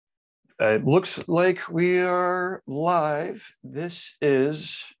It looks like we are live. This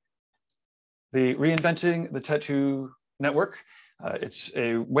is the Reinventing the Tattoo Network. It's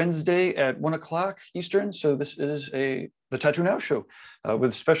a Wednesday at 1 o'clock Eastern. So this is the Tattoo Now show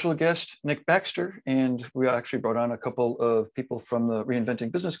with special guest Nick Baxter. And we actually brought on a couple of people from the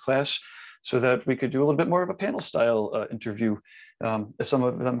Reinventing Business class so that we could do a little bit more of a panel style interview if some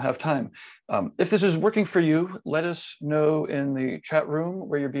of them have time. If this is working for you, let us know in the chat room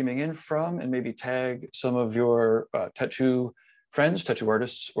where you're beaming in from, and maybe tag some of your tattoo friends, tattoo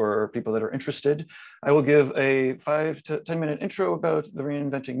artists, or people that are interested. I will give a 5 to 10 minute intro about the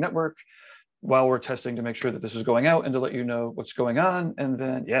Reinventing Network while we're testing to make sure that this is going out and to let you know what's going on. And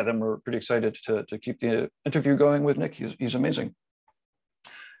then, yeah, then we're pretty excited to keep the interview going with Nick. He's amazing.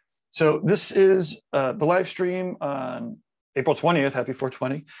 So this is the live stream on April 20th, happy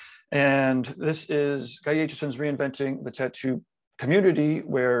 420. And this is Guy Aitchison's Reinventing the Tattoo community,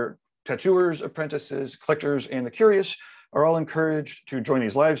 where tattooers, apprentices, collectors, and the curious are all encouraged to join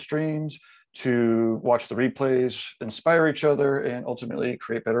these live streams, to watch the replays, inspire each other, and ultimately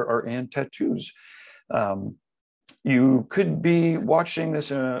create better art and tattoos. You could be watching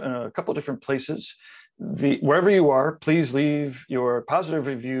this in a couple different places. Wherever you are, please leave your positive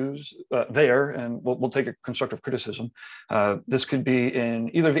reviews there, and we'll take a constructive criticism. This could be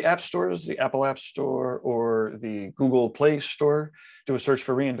in either the app stores, the Apple App Store, or the Google Play Store. Do a search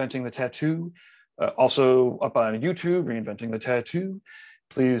for Reinventing the Tattoo. Also up on YouTube, Reinventing the Tattoo.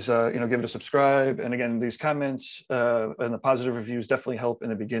 Please, give it a subscribe. And again, these comments and the positive reviews definitely help in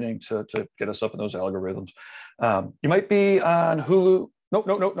the beginning to get us up in those algorithms. You might be on Hulu. Nope,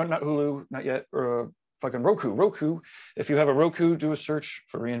 not Hulu, not yet. Fucking Roku. If you have a Roku, do a search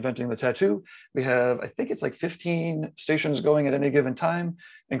for Reinventing the Tattoo. We have, I think it's like 15 stations going at any given time,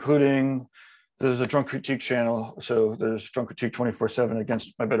 including there's a Drunk Critique channel. So there's Drunk Critique 24/7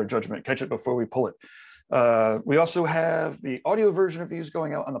 against my better judgment. Catch it before we pull it. We also have the audio version of these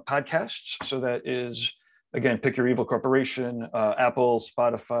going out on the podcasts. So that is, again, Pick Your Evil Corporation, Apple,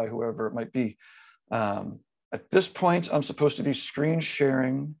 Spotify, whoever it might be. At this point, I'm supposed to be screen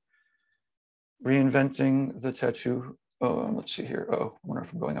sharing Reinventing the Tattoo. Let's see here. I wonder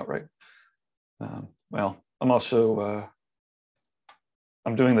if I'm going out right. Well, I'm also,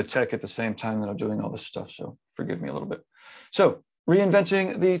 I'm doing the tech at the same time that I'm doing all this stuff. So forgive me a little bit. So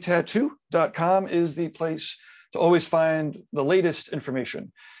reinventingthetattoo.com is the place to always find the latest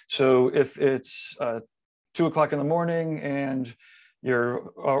information. So if it's 2 o'clock in the morning and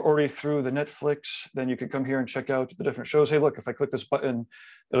you're already through the Netflix, then you can come here and check out the different shows. Hey, look, if I click this button,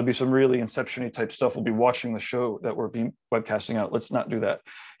 it'll be some really Inception-y type stuff. We'll be watching the show that we're being webcasting out. Let's not do that.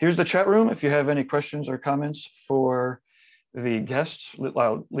 Here's the chat room. If you have any questions or comments for the guests,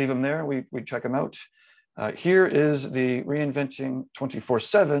 I'll leave them there. We check them out. Here is the Reinventing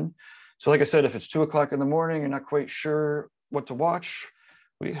 24/7. So like I said, if it's 2 o'clock in the morning, you're not quite sure what to watch,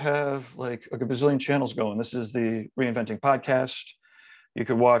 we have like a bazillion channels going. This is the Reinventing podcast. You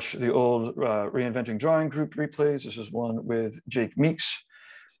could watch the old Reinventing Drawing Group replays. This is one with Jake Meeks.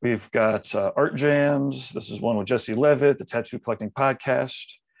 We've got Art Jams. This is one with Jesse Levitt, the Tattoo Collecting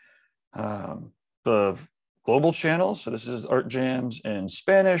Podcast. The global channel. So this is Art Jams in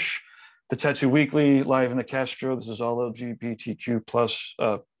Spanish. The Tattoo Weekly, live in the Castro. This is all LGBTQ plus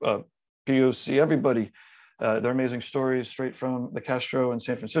POC, everybody. They're amazing stories straight from the Castro in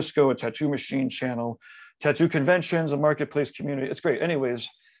San Francisco, a Tattoo Machine channel, tattoo conventions, a marketplace community. It's great. Anyways,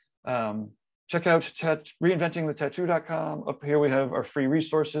 check out reinventingthetattoo.com. Up here we have our free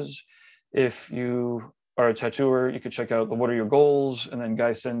resources. If you are a tattooer, you could check out the What Are Your Goals? And then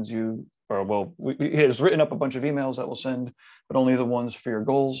Guy sends you, he has written up a bunch of emails that we'll send, but only the ones for your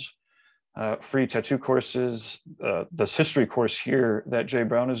goals. Free tattoo courses. This history course here that Jay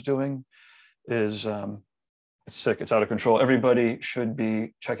Brown is doing is it's sick. It's out of control. Everybody should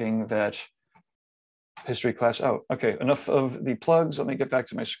be checking that history class out. Okay, enough of the plugs. Let me get back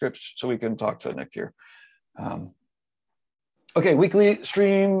to my script so we can talk to Nick here. Okay, weekly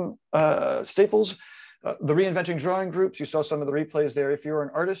stream staples. The Reinventing Drawing Groups, you saw some of the replays there. If you're an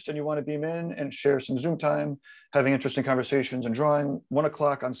artist and you want to beam in and share some Zoom time, having interesting conversations and drawing, 1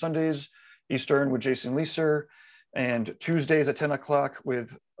 o'clock on Sundays, Eastern with Jason Leeser, and Tuesdays at 10 o'clock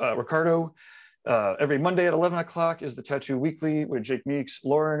with Ricardo. Every Monday at 11 o'clock is the Tattoo Weekly with Jake Meeks,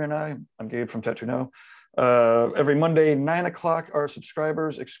 Lauren, and I. I'm Gabe from Tattoo Now. Every Monday, 9 o'clock, our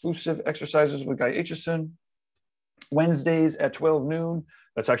subscribers, exclusive exercises with Guy Aitchison. Wednesdays at 12 noon,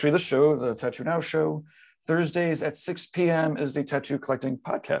 that's actually the show, the Tattoo Now show. Thursdays at 6 p.m. is the Tattoo Collecting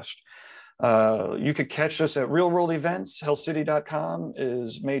Podcast. You could catch us at Real World Events. Hellcity.com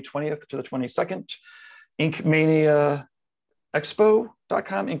is May 20th to the 22nd. Ink Mania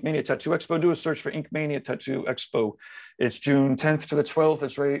Expo.com, Inkmania Tattoo Expo. Do a search for Inkmania Tattoo Expo. It's June 10th to the 12th.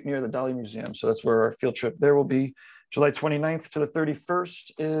 It's right near the Dali Museum. So that's where our field trip there will be. July 29th to the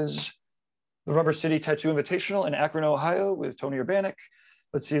 31st is the Rubber City Tattoo Invitational in Akron, Ohio with Tony Urbanic.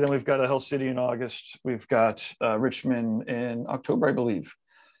 Let's see, then we've got a Hell City in August. We've got Richmond in October, I believe.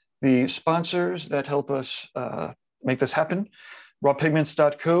 The sponsors that help us make this happen,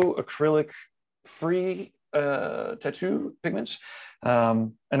 rawpigments.co, acrylic-free tattoo pigments,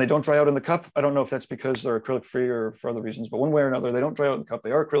 and they don't dry out in the cup. I don't know if that's because they're acrylic-free or for other reasons, but one way or another, they don't dry out in the cup.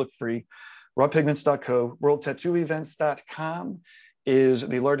 They are acrylic-free. Rawpigments.co, worldtattooevents.com is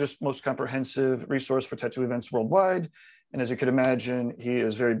the largest, most comprehensive resource for tattoo events worldwide. And as you could imagine, he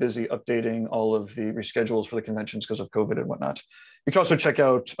is very busy updating all of the reschedules for the conventions because of COVID and whatnot. You can also check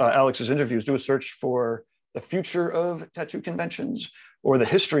out Alex's interviews. Do a search for the future of tattoo conventions or the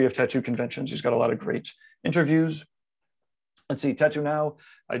history of tattoo conventions. He's got a lot of great interviews. Let's see, Tattoo Now.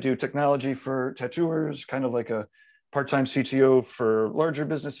 I do technology for tattooers, kind of like a part-time CTO for larger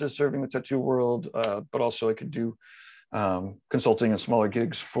businesses serving the tattoo world, but also I could do consulting and smaller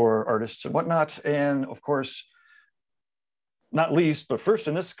gigs for artists and whatnot. And of course, not least, but first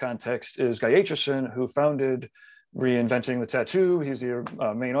in this context is Guy Aitchison, who founded Reinventing the Tattoo. He's the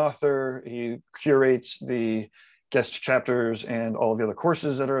main author. He curates the guest chapters and all of the other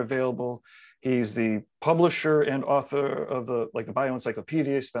courses that are available. He's the publisher and author of the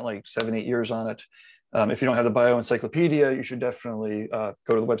bioencyclopedia. He spent like 7-8 years on it. If you don't have the bioencyclopedia, you should definitely go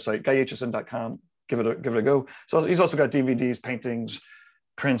to the website, guyaitchison.com, give it a go. So he's also got DVDs, paintings,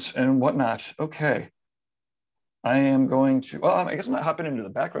 prints, and whatnot. Okay. I am going to, well, I guess I'm not hopping into the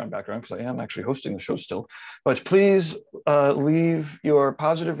background because I am actually hosting the show still, but please leave your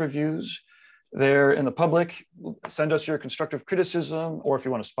positive reviews there in the public. Send us your constructive criticism, or if you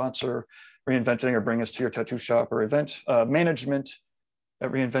want to sponsor Reinventing or bring us to your tattoo shop or event, management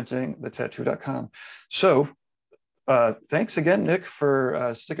at reinventingthetattoo.com. So thanks again, Nick,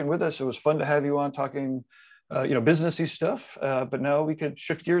 for sticking with us. It was fun to have you on talking, businessy stuff, but now we could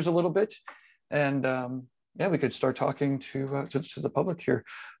shift gears a little bit and yeah, we could start talking to the public here.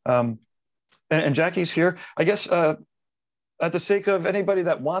 And Jackie's here. I guess at the sake of anybody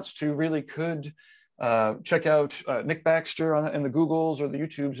that wants to, really could check out Nick Baxter in the Googles or the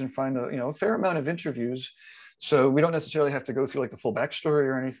YouTubes and find a fair amount of interviews. So we don't necessarily have to go through like the full backstory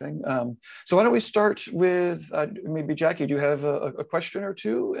or anything. So why don't we start with maybe Jackie, do you have a question or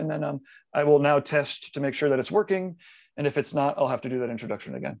two? And then I will now test to make sure that it's working. And if it's not, I'll have to do that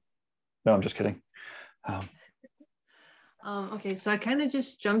introduction again. No, I'm just kidding. Okay, so I kind of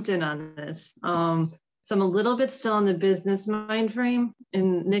just jumped in on this. So I'm a little bit still in the business mind frame.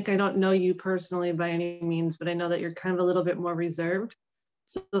 And Nick, I don't know you personally by any means, but I know that you're kind of a little bit more reserved.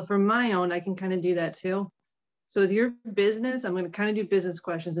 So for my own, I can kind of do that too. So with your business, I'm going to kind of do business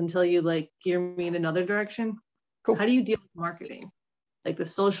questions until you like gear me in another direction. Cool. How do you deal with marketing? Like the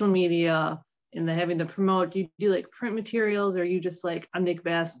social media and the having to promote? Do you do like print materials, or are you just like, I'm Nick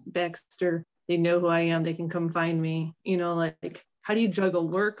Baxter? They know who I am, they can come find me, like how do you juggle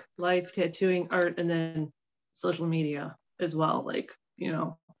work, life, tattooing, art, and then social media as well? I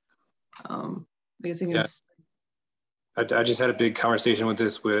guess you can just... I just had a big conversation about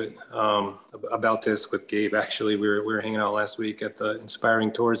this with Gabe. Actually, we were hanging out last week at the Inspiring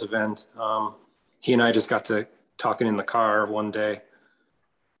Tours event. He and I just got to talking in the car one day.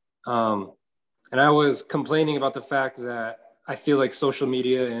 And I was complaining about the fact that I feel like social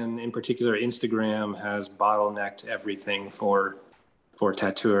media, and in particular Instagram, has bottlenecked everything for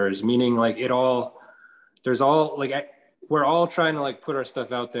tattooers, meaning like we're all trying to like put our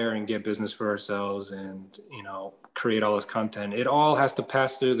stuff out there and get business for ourselves and, create all this content. It all has to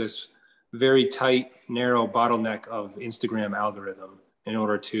pass through this very tight, narrow bottleneck of Instagram algorithm in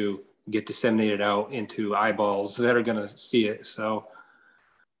order to get disseminated out into eyeballs that are going to see it. So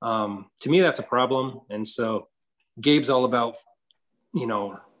to me, that's a problem. And so Gabe's all about,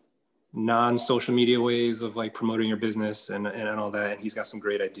 non-social media ways of like promoting your business and all that. And he's got some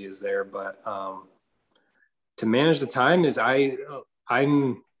great ideas there, but to manage the time is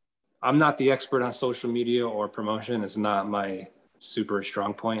I'm not the expert on social media or promotion. It's not my super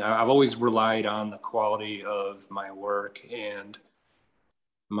strong point. I've always relied on the quality of my work and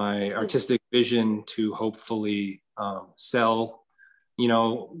my artistic vision to hopefully sell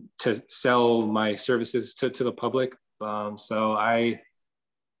my services to the public. So I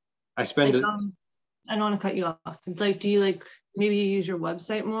spend I don't want to cut you off. It's like, do you like, maybe you use your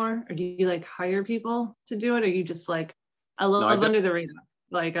website more, or do you like hire people to do it? Or you just like, I love under the radar.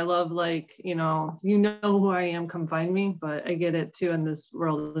 Like, I love like, you know who I am, come find me, but I get it too in this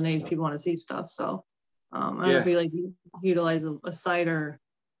world of age, people want to see stuff. So I don't know if you like utilize a site or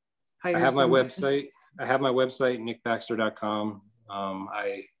hire I have my someone. website. nickbaxter.com.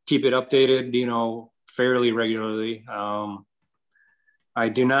 I keep it updated, fairly regularly. I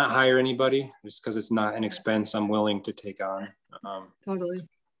do not hire anybody just because it's not an expense I'm willing to take on. Totally.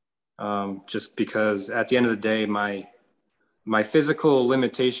 Just because at the end of the day, my physical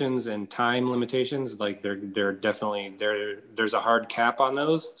limitations and time limitations, like they're definitely there's a hard cap on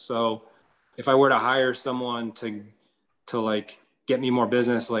those. So if I were to hire someone to like get me more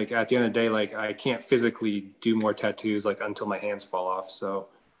business, like at the end of the day, like I can't physically do more tattoos like until my hands fall off. So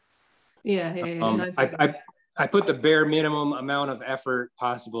I put the bare minimum amount of effort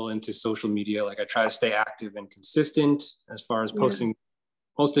possible into social media. Like I try to stay active and consistent as far as posting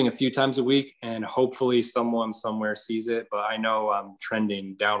a few times a week, and hopefully someone somewhere sees it. But I know I'm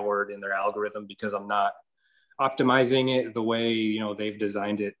trending downward in their algorithm because I'm not optimizing it the way they've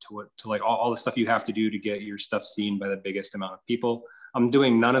designed it to like all the stuff you have to do to get your stuff seen by the biggest amount of people. I'm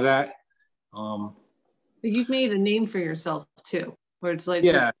doing none of that. But you've made a name for yourself too, where it's like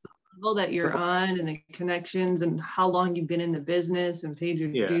the level that you're on and the connections and how long you've been in the business and paid your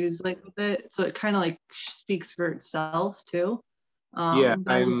dues like with it. So it kind of like speaks for itself too. I'm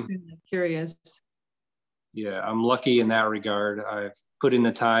kind of curious. Yeah, I'm lucky in that regard. I've put in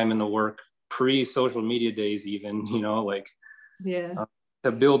the time and the work pre-social media days, even, to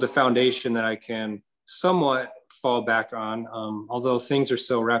build a foundation that I can somewhat fall back on. Although things are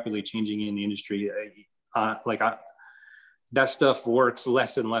so rapidly changing in the industry, that stuff works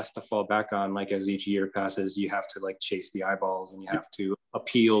less and less to fall back on. Like as each year passes, you have to like chase the eyeballs and you have to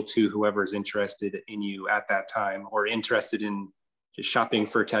appeal to whoever's interested in you at that time or interested in just shopping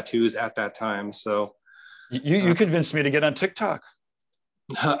for tattoos at that time. So you convinced me to get on TikTok.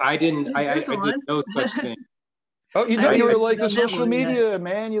 I did no such thing. Oh, you were like the social media,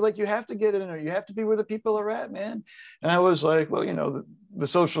 man. You have to get in there. You have to be where the people are at, man. And I was like, well, the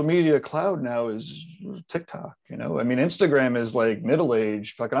social media cloud now is TikTok. I mean, Instagram is like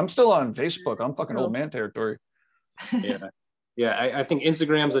middle-aged. Fucking, I'm still on Facebook. I'm fucking old man territory. Yeah. I think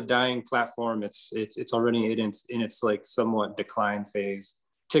Instagram's a dying platform. It's already in its like somewhat decline phase.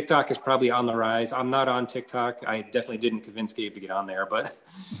 TikTok is probably on the rise. I'm not on TikTok. I definitely didn't convince Gabe to get on there, but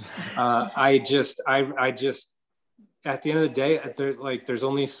I just at the end of the day, there's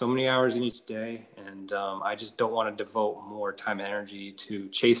only so many hours in each day, and I just don't want to devote more time and energy to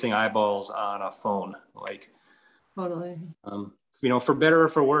chasing eyeballs on a phone. Totally. For better or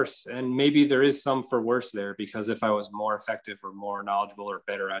for worse, and maybe there is some for worse there, because if I was more effective or more knowledgeable or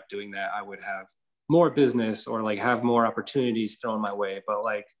better at doing that, I would have more business or like have more opportunities thrown my way. But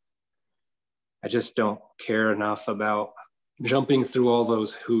I just don't care enough about jumping through all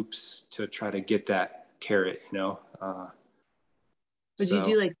those hoops to try to get that carrot, Would you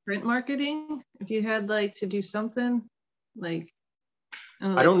do like print marketing if you had like to do something like?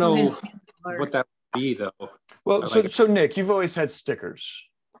 I don't know what that would be though. Well, so Nick, you've always had stickers.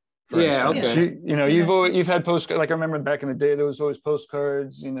 Okay. You've had postcards. Like I remember back in the day, there was always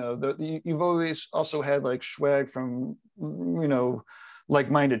postcards. You've always also had like swag from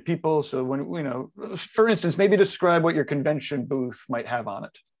like-minded people. So when for instance, maybe describe what your convention booth might have on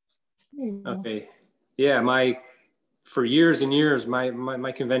it. Okay. Yeah, for years and years,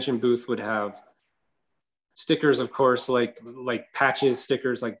 my convention booth would have stickers, of course, like patches,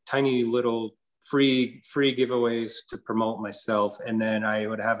 stickers, like tiny little free giveaways to promote myself. And then I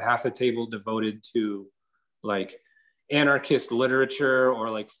would have half the table devoted to like anarchist literature or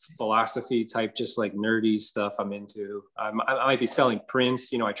like philosophy type, just like nerdy stuff I'm into. I might be selling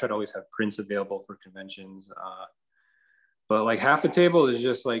prints. I try to always have prints available for conventions. But like half the table is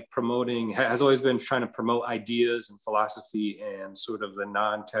just like has always been trying to promote ideas and philosophy and sort of the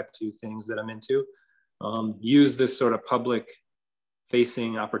non-tattoo things that I'm into. Use this sort of public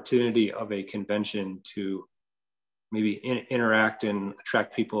facing opportunity of a convention to maybe interact and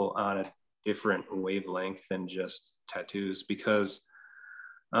attract people on a different wavelength than just tattoos, because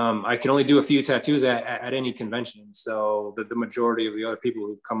I can only do a few tattoos at any convention. So the majority of the other people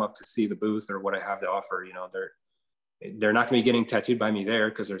who come up to see the booth or what I have to offer, they're not going to be getting tattooed by me there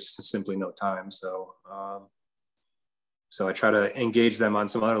because there's simply no time. So I try to engage them on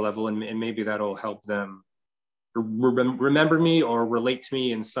some other level, and maybe that'll help them remember me or relate to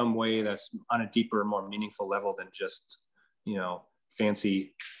me in some way that's on a deeper, more meaningful level than just,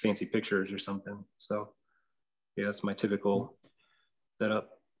 fancy pictures or something. So yeah, that's my typical setup.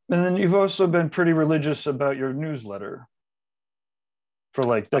 And then you've also been pretty religious about your newsletter for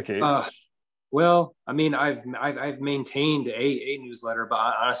like decades. Well, I mean, I've maintained a newsletter, but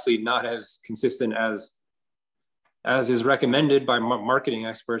honestly, not as consistent as is recommended by marketing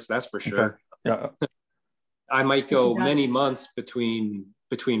experts. That's for sure. Okay. Yeah. I might go many months between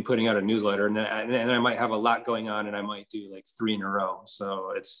putting out a newsletter, and then I might have a lot going on, and I might do like 3 in a row.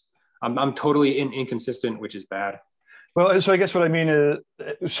 So I'm totally inconsistent, which is bad. Well, so I guess what I mean is,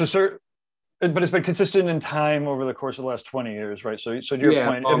 but it's been consistent in time over the course of the last 20 years, right? So to your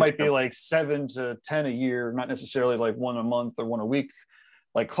point, it might be like 7 to 10 a year, not necessarily like 1 a month or 1 a week,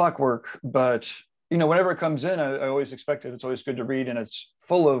 like clockwork. But, you know, whenever it comes in, I always expect it. It's always good to read, and it's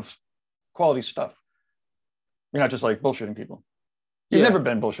full of quality stuff. You're not just like bullshitting people. You've never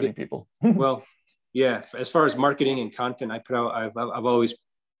been bullshitting people. Well, yeah. As far as marketing and content I put out, I've always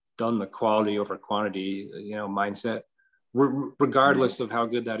done the quality over quantity, you know, mindset. Regardless of how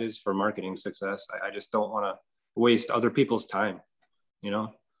good that is for marketing success, I just don't want to waste other people's time, you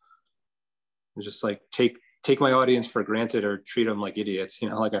know. It's just like take my audience for granted or treat them like idiots, you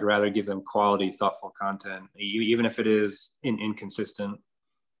know. Like I'd rather give them quality, thoughtful content, even if it is inconsistent.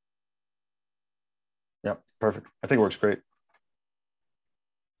 Yeah, perfect. I think it works great.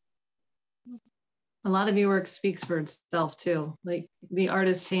 A lot of your work speaks for itself too, like the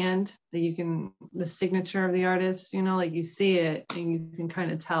artist hand that you can, the signature of the artist, you know, like you see it and you can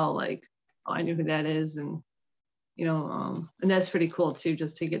kind of tell like, oh, I knew who that is. And, you know, and that's pretty cool too,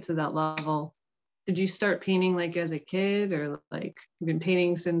 just to get to that level. Did you start painting like as a kid, or like you've been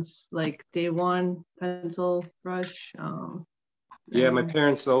painting since like day one, pencil, brush? Yeah, my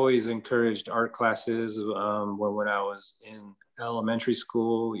parents always encouraged art classes when I was in elementary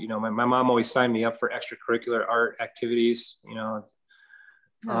school. You know, my mom always signed me up for extracurricular art activities, you know.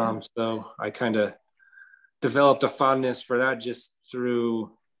 So I kind of developed a fondness for that just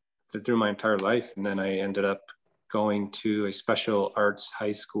through my entire life. And then I ended up going to a special arts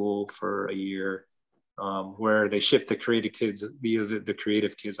high school for a year, where they shipped the creative kids, the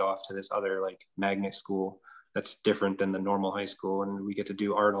creative kids off to this other like magnet school that's different than the normal high school, and we get to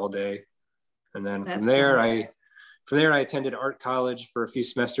do art all day. And then from there I attended art college for a few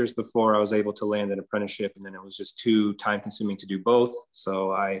semesters before I was able to land an apprenticeship, and then it was just too time consuming to do both.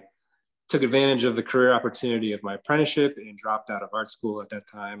 So I took advantage of the career opportunity of my apprenticeship and dropped out of art school at that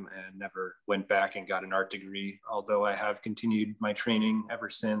time and never went back and got an art degree, although I have continued my training ever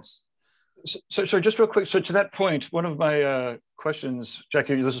since. So just real quick, so to that point, one of my questions,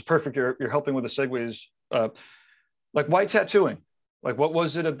 Jackie, this is perfect. You're helping with the segues. Like, why tattooing? Like, what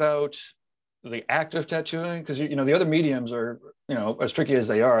was it about the act of tattooing? Because you know the other mediums are, you know, as tricky as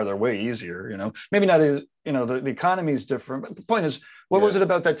they are, they're way easier. You know, maybe not as, you know, the economy is different. But the point is, what was it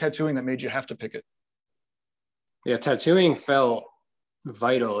about that tattooing that made you have to pick it? Yeah, tattooing felt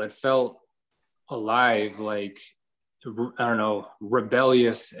vital. It felt alive, like, I don't know,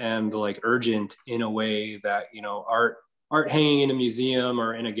 rebellious and like urgent in a way that, you know, art hanging in a museum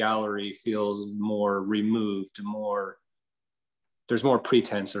or in a gallery feels more removed, there's more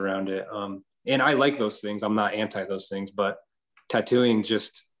pretense around it. And I like those things. I'm not anti those things, but tattooing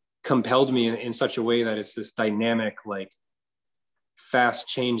just compelled me in such a way that it's this dynamic, like fast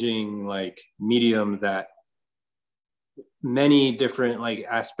changing, like medium that many different like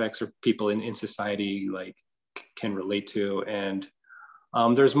aspects or people in society like can relate to. And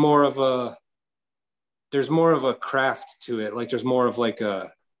there's more of a craft to it. Like there's more of like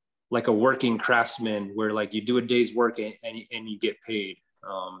a working craftsman where like you do a day's work and you get paid.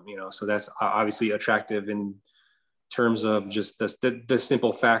 You know, so that's obviously attractive in terms of just the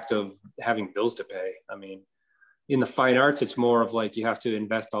simple fact of having bills to pay. I mean, in the fine arts, it's more of like you have to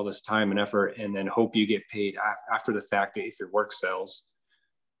invest all this time and effort and then hope you get paid after the fact if your work sells.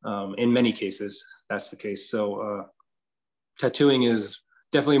 In many cases, that's the case. So tattooing is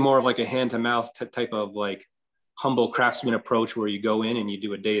definitely more of like a hand to mouth type of like humble craftsman approach where you go in and you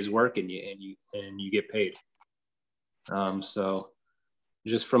do a day's work and you get paid. So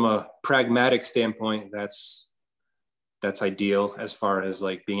just from a pragmatic standpoint, that's ideal as far as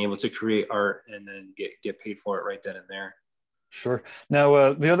like being able to create art and then get paid for it right then and there. Sure.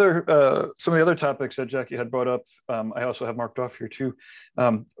 Now, some of the other topics that Jackie had brought up, I also have marked off here too,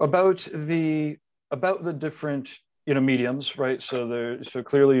 about the different, you know, mediums, right? So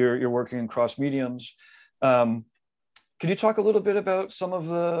clearly you're working in cross mediums. Can you talk a little bit about some of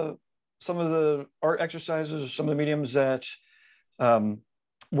the art exercises or some of the mediums that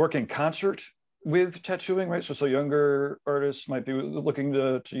work in concert with tattooing, right? So younger artists might be looking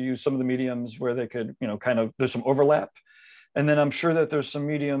to use some of the mediums where they could, you know, kind of, there's some overlap. And then I'm sure that there's some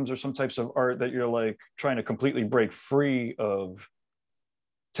mediums or some types of art that you're like trying to completely break free of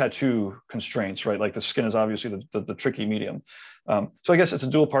tattoo constraints, right? Like the skin is obviously the tricky medium. So I guess it's a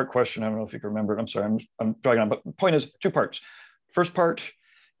dual part question. I don't know if you can remember it. I'm sorry, I'm dragging on, but the point is 2 parts. First part,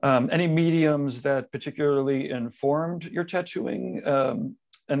 any mediums that particularly informed your tattooing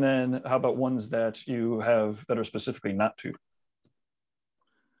And then how about ones that you have that are specifically not to?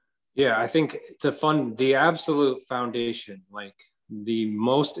 Yeah, I think the absolute foundation, like the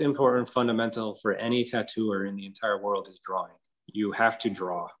most important fundamental for any tattooer in the entire world is drawing. You have to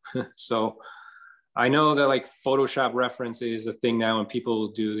draw. So I know that like Photoshop reference is a thing now, and people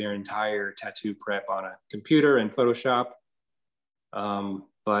do their entire tattoo prep on a computer in Photoshop.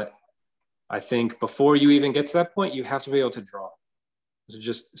 But I think before you even get to that point, you have to be able to draw. So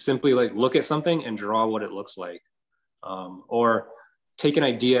just simply like look at something and draw what it looks like, or take an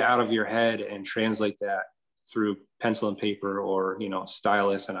idea out of your head and translate that through pencil and paper, or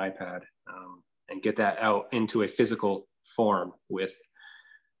stylus and iPad, and get that out into a physical form with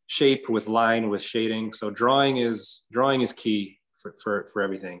shape, with line, with shading. So drawing is key for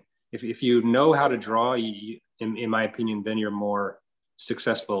everything. If you know how to draw, in my opinion, then you're more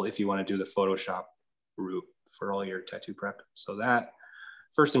successful if you want to do the Photoshop route for all your tattoo prep. So that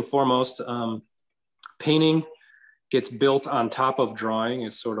first and foremost. Painting gets built on top of drawing,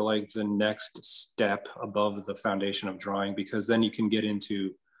 is sort of like the next step above the foundation of drawing, because then you can get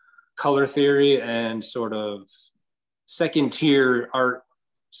into color theory and sort of second tier art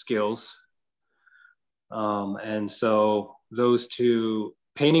skills. And so those two,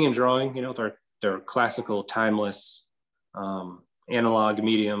 painting and drawing, they're classical, timeless, analog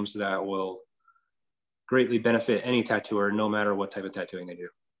mediums that will greatly benefit any tattooer, no matter what type of tattooing they do.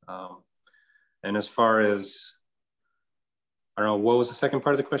 And as far as, I don't know, what was the second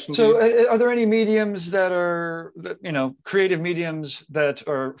part of the question? So are there any mediums that are, creative mediums that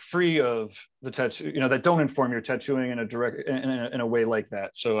are free of the tattoo, that don't inform your tattooing in a direct, in a way like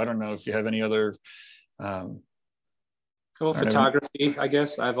that? So I don't know if you have any other. Photography, I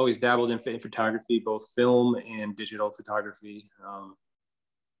guess. I've always dabbled in photography, both film and digital photography.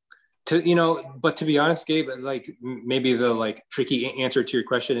 But to be honest, Gabe, like maybe the tricky answer to your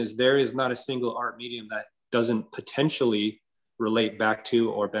question is there is not a single art medium that doesn't potentially relate back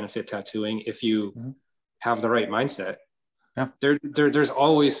to or benefit tattooing if you have the right mindset. Yeah. There's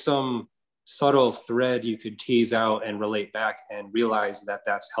always some subtle thread you could tease out and relate back and realize that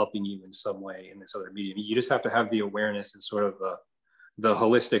that's helping you in some way in this other medium. You just have to have the awareness and sort of the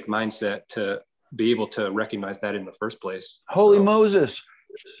holistic mindset to be able to recognize that in the first place. Holy Moses.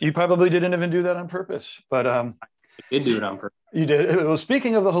 You probably didn't even do that on purpose, but I did do it on purpose. You did. Well,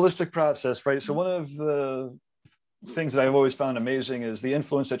 speaking of the holistic process, right? So one of the things that I've always found amazing is the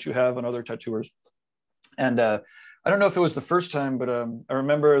influence that you have on other tattooers. And I don't know if it was the first time, but I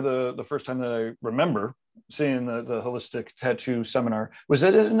remember the first time that I remember seeing the holistic tattoo seminar. Was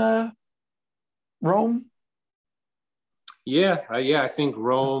it in Rome? Yeah, I think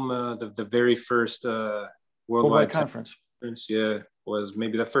Rome, the very first worldwide conference. Yeah, was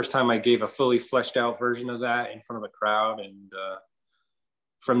maybe the first time I gave a fully fleshed out version of that in front of a crowd, and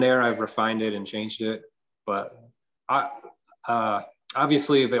from there I've refined it and changed it. But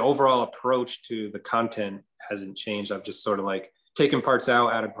obviously the overall approach to the content hasn't changed. I've just sort of taken parts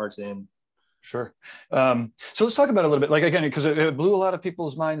out, added parts in. Sure. So let's talk about it a little bit. Again, because it blew a lot of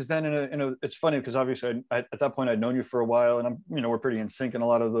people's minds then. It's funny because obviously at that point I'd known you for a while, and we're pretty in sync in a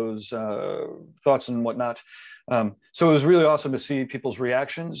lot of those thoughts and whatnot. So it was really awesome to see people's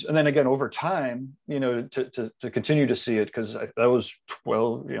reactions, and then again over time, to continue to see it, because that was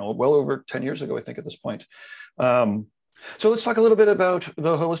well over 10 years ago, I think, at this point. So let's talk a little bit about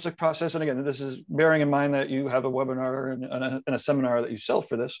the holistic process. And again, this is bearing in mind that you have a webinar and a seminar that you sell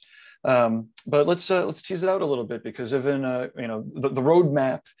for this. But let's tease it out a little bit, because even the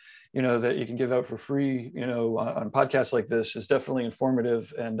roadmap that you can give out for free on podcasts like this is definitely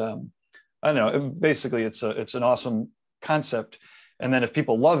informative, and I don't know, basically it's an awesome concept, and then if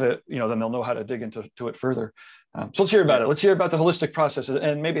people love it, then they'll know how to dig into it further. So let's hear about it. Let's hear about the holistic process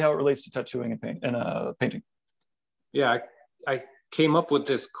and maybe how it relates to tattooing and painting. Yeah, I came up with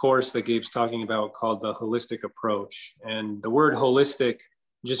this course that Gabe's talking about called the Holistic Approach, and the word holistic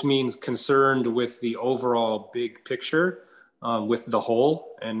just means concerned with the overall big picture, with the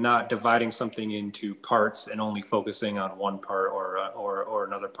whole, and not dividing something into parts and only focusing on one part or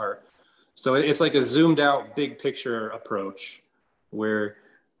another part. So it's like a zoomed out big picture approach where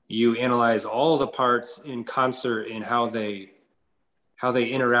you analyze all the parts in concert in how they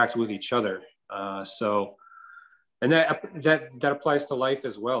interact with each other. And that applies to life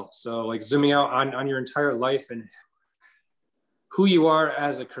as well. So zooming out on your entire life and who you are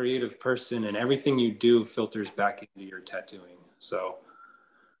as a creative person, and everything you do filters back into your tattooing. So,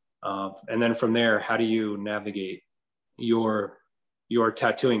 and then from there, how do you navigate your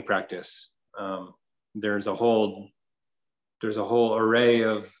tattooing practice? There's a whole array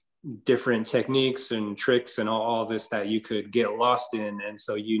of different techniques and tricks and all this that you could get lost in. And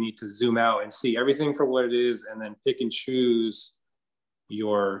so you need to zoom out and see everything for what it is, and then pick and choose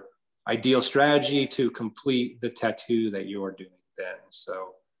your ideal strategy to complete the tattoo that you're doing then.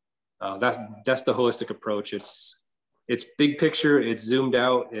 So that's the holistic approach. It's big picture, it's zoomed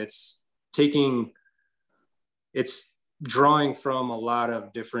out, it's drawing from a lot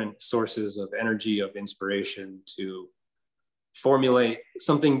of different sources of energy, of inspiration to formulate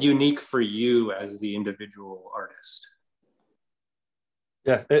something unique for you as the individual artist.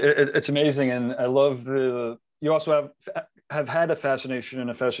 Yeah, it's amazing. And I love you also have had a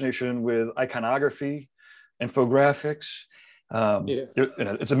fascination with iconography, infographics.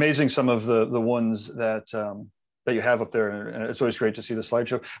 It's amazing some of the ones that you have up there, and it's always great to see the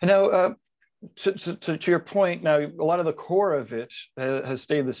slideshow. And now, to your point, now a lot of the core of it has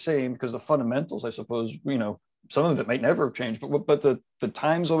stayed the same because the fundamentals, I suppose, some of it might never change, but the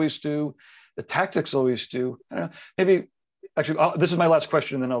times always do, the tactics always do. I don't know, maybe actually this is my last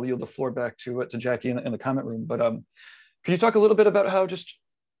question, and then I'll yield the floor back to Jackie in the comment room. But can you talk a little bit about how just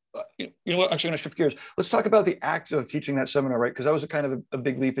you know what, actually, I'm going to shift gears. Let's talk about the act of teaching that seminar, right? Because that was a kind of a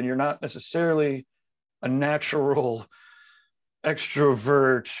big leap, and you're not necessarily a natural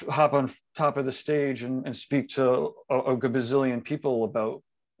extrovert, hop on top of the stage and speak to a gazillion people about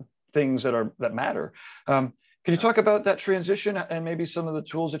things that matter. Can you talk about that transition and maybe some of the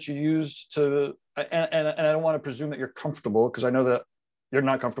tools that you used to, and I don't want to presume that you're comfortable, because I know that you're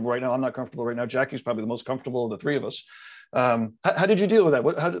not comfortable right now. I'm not comfortable right now. Jackie's probably the most comfortable of the three of us. How did you deal with that?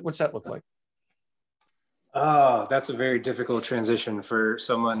 What's that look like? Oh, that's a very difficult transition for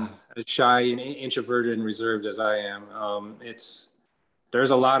someone as shy and introverted and reserved as I am.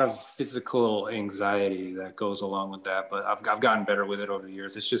 There's a lot of physical anxiety that goes along with that, but I've gotten better with it over the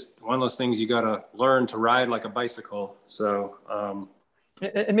years. It's just one of those things you got to learn to ride like a bicycle. So,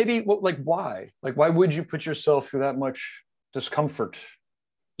 and maybe why? Why would you put yourself through that much discomfort?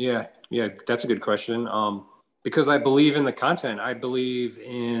 Yeah, that's a good question. Because I believe in the content. I believe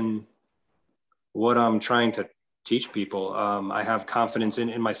in what I'm trying to teach people. I have confidence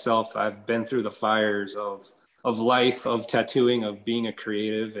in myself. I've been through the fires of life, of tattooing, of being a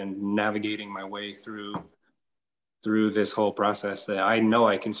creative and navigating my way through this whole process, that I know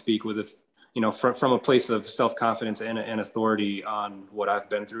I can speak with, from a place of self-confidence and authority on what I've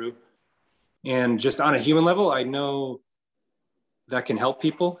been through. And just on a human level, I know that can help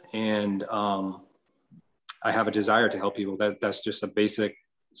people. And I have a desire to help people. That's just a basic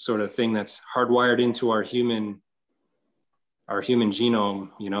sort of thing that's hardwired into our human genome.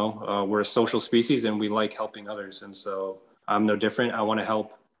 We're a social species and we like helping others. And so I'm no different. I want to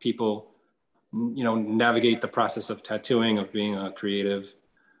help people, navigate the process of tattooing, of being a creative.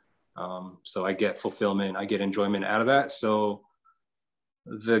 So I get fulfillment, I get enjoyment out of that. So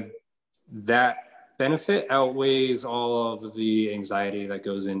that benefit outweighs all of the anxiety that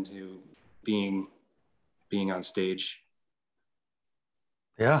goes into being on stage.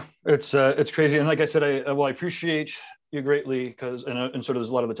 Yeah, it's crazy. And like I said, I appreciate you greatly, because and sort of there's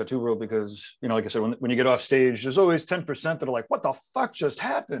a lot of the tattoo world, because like I said, when you get off stage, there's always 10% that are like, what the fuck just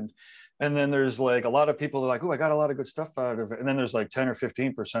happened? And then there's like a lot of people that are like, oh, I got a lot of good stuff out of it. And then there's like 10 or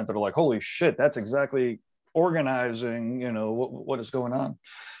 15% that are like, holy shit, that's exactly organizing, what is going on.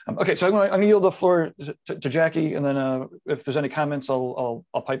 Okay, so I'm gonna yield the floor to Jackie, and then if there's any comments, I'll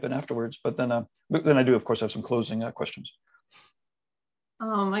pipe in afterwards. But then I do, of course, have some closing questions.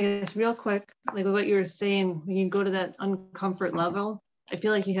 I guess real quick, like what you were saying, when you go to that uncomfort level, I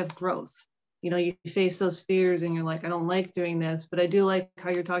feel like you have growth. You face those fears and you're like, I don't like doing this, but I do like how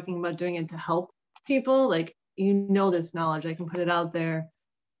you're talking about doing it to help people. Like, this knowledge, I can put it out there.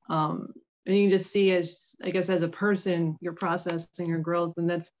 And you can just see, as a person, your process and your growth. And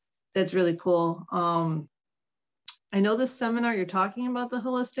that's really cool. I know this seminar you're talking about, the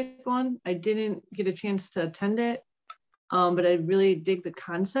holistic one, I didn't get a chance to attend it. But I really dig the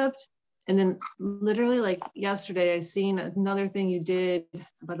concept. And then literally like yesterday, I seen another thing you did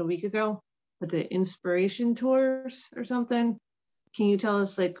about a week ago with the inspiration tours or something. Can you tell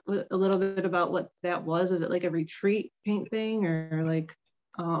us a little bit about what that was? Was it like a retreat paint thing, or like,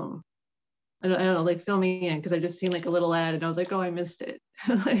 I don't know, like fill me in, because I just seen like a little ad and I was like, oh, I missed it.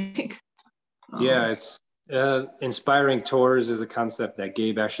 Yeah, it's inspiring tours is a concept that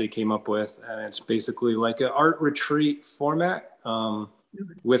Gabe actually came up with, and it's basically like an art retreat format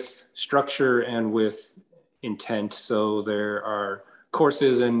with structure and with intent. So there are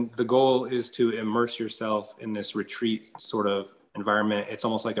courses, and the goal is to immerse yourself in this retreat sort of environment. It's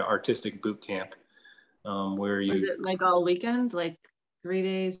almost like an artistic boot camp where you. Is it like all weekend, like 3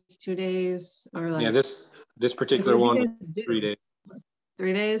 days, 2 days, or like? Yeah, this particular one, 3 days.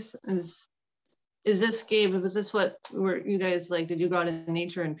 3 days? Is this, Gabe, was this what were you guys like, did you go out in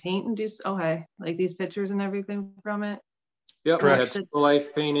nature and paint and do, okay, like these pictures and everything from it? Yeah, we Correct. had still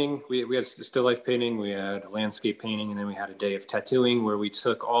life painting. We had still life painting. We had landscape painting, and then we had a day of tattooing where we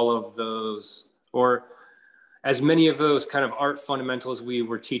took all of those, or as many of those kind of art fundamentals we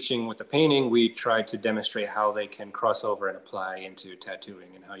were teaching with the painting, we tried to demonstrate how they can cross over and apply into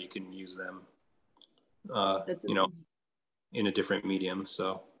tattooing and how you can use them, you know, in a different medium.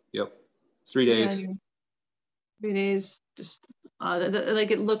 So, yep, 3 days. Yeah, 3 days, just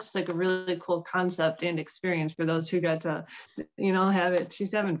like it looks like a really cool concept and experience for those who got to, you know, have it.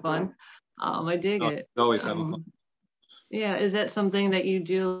 She's having fun. I dig it. Always having fun. Yeah, is that something that you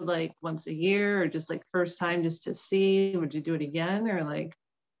do like once a year or just like first time just to see? Would you do it again or like?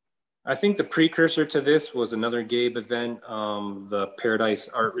 I think the precursor to this was another Gabe event, the Paradise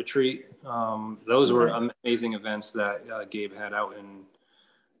Art Retreat. Those were amazing events that Gabe had out in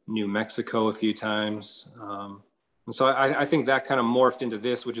New Mexico a few times. And so I think that kind of morphed into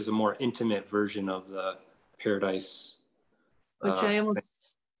this, which is a more intimate version of the Paradise. Which I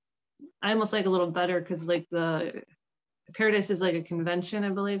almost like a little better because like the Paradise is like a convention, I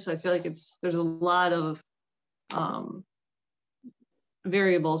believe. So I feel like there's a lot of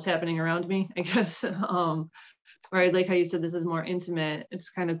variables happening around me, I guess. Where I like how you said this is more intimate. It's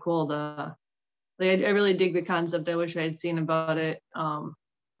kind of cool I really dig the concept. I wish I had seen about it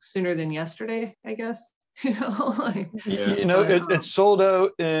sooner than yesterday, I guess. You know, like, yeah. You know, it sold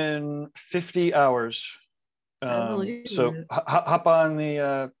out in 50 hours. So hop on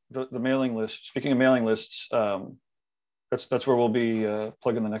the mailing list. Speaking of mailing lists, that's where we'll be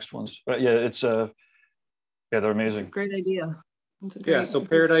plugging the next ones. But yeah, they're amazing. Great idea. Yeah, so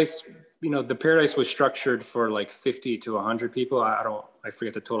Paradise, you know, the Paradise was structured for like 50 to 100 people. I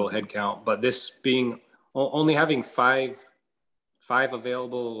forget the total head count, but this being only having five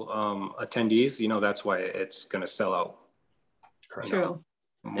available attendees, you know, that's why it's going to sell out. True.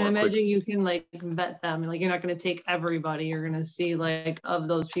 And imagine you can like vet them. Like you're not going to take everybody. You're going to see like of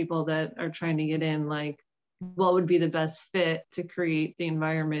those people that are trying to get in, like what would be the best fit to create the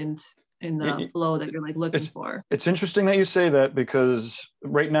environment and the flow that you're like looking for. It's interesting that you say that because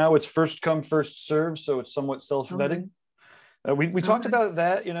right now it's first come, first serve. So it's somewhat self-vetting. We talked about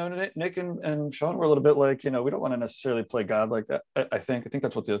that, you know, Nick and Sean were a little bit like, you know, we don't want to necessarily play God like that. I think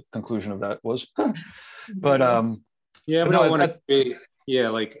that's what the conclusion of that was. But yeah, we don't want to create,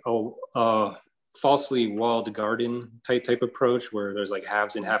 like falsely walled garden type approach where there's like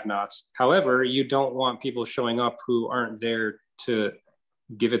haves and have-nots. However, you don't want people showing up who aren't there to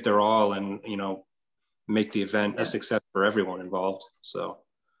give it their all and, you know, make the event a success for everyone involved. So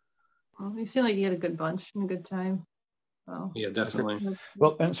well, you seem like you had a good bunch and a good time. Oh. Yeah, definitely.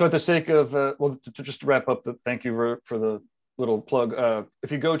 Well, and so at the sake of just to wrap up, thank you for the little plug.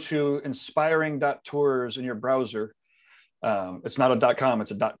 If you go to inspiring.tours in your browser, it's not a .com,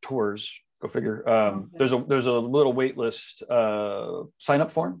 it's a .tours. Go figure. There's a little wait list sign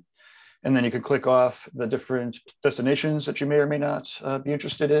up form, and then you can click off the different destinations that you may or may not be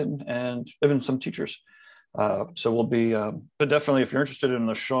interested in, and even some teachers. So we'll be, but definitely if you're interested in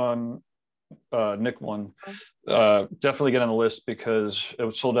the Sean Nick one, definitely get on the list because it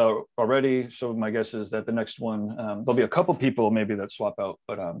was sold out already. So my guess is that the next one, there'll be a couple people maybe that swap out,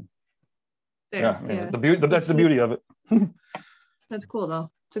 but that's the beauty of it. That's cool though.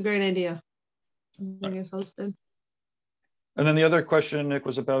 It's a great idea. I guess hosted. And then the other question, Nick,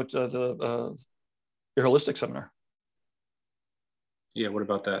 was about your holistic seminar. Yeah, what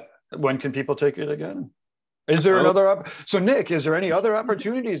about that? When can people take it again? Is there another so Nick, is there any other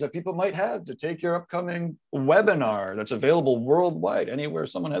opportunities that people might have to take your upcoming webinar that's available worldwide, anywhere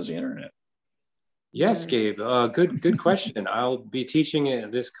someone has the internet? Yes, Gabe. Good question. I'll be teaching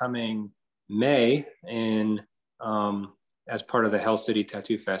it this coming May in as part of the Hell City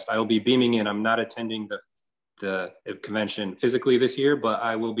Tattoo Fest. I will be beaming in. I'm not attending the convention physically this year, but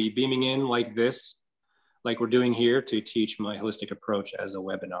I will be beaming in like this, like we're doing here, to teach my holistic approach as a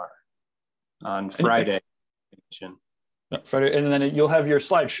webinar on Friday. Friday, and then you'll have your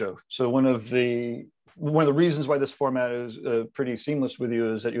slideshow. So one of the reasons why this format is pretty seamless with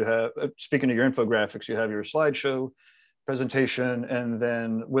you is that you have, speaking of your infographics, you have your slideshow presentation, and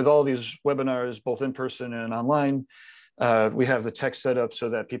then with all these webinars, both in person and online, we have the tech set up so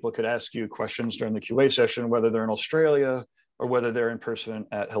that people could ask you questions during the QA session, whether they're in Australia or whether they're in person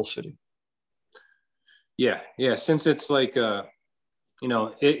at Hell City. Yeah. Since it's like you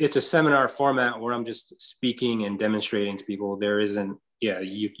know, it's a seminar format where I'm just speaking and demonstrating to people. There isn't,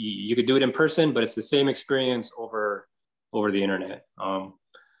 you could do it in person, but it's the same experience over the internet.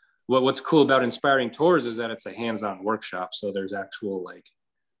 what's cool about Inspiring Tours is that it's a hands-on workshop. So there's actual, like,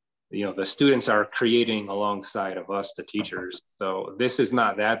 you know, the students are creating alongside of us, the teachers. So this is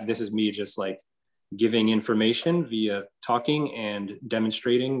not that. This is me just like giving information via talking and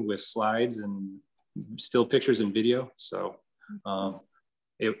demonstrating with slides and still pictures and video. So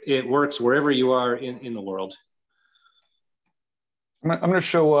it works wherever you are in the world. I'm going to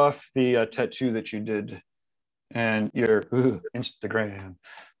show off the tattoo that you did and your Instagram.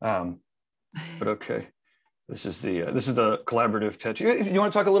 But okay, this is the collaborative tattoo. You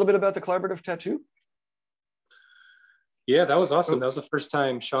want to talk a little bit about the collaborative tattoo? Yeah, that was awesome. That was the first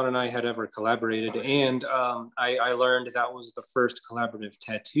time Sean and I had ever collaborated. And I learned that was the first collaborative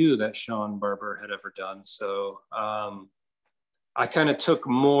tattoo that Sean Barber had ever done. So I kind of took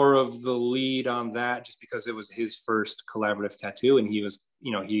more of the lead on that just because it was his first collaborative tattoo. And he was,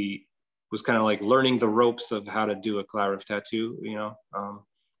 you know, he was kind of like learning the ropes of how to do a collaborative tattoo, you know.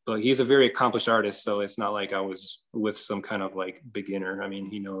 But he's a very accomplished artist. So it's not like I was with some kind of like beginner. I mean,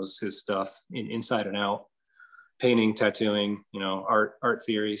 he knows his stuff inside and out. Painting, tattooing, you know, art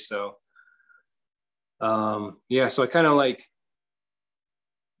theory. So yeah, so I kind of like,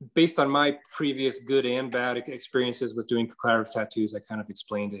 based on my previous good and bad experiences with doing collaborative tattoos, I kind of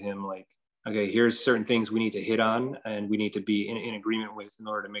explained to him like, okay, here's certain things we need to hit on and we need to be in agreement with in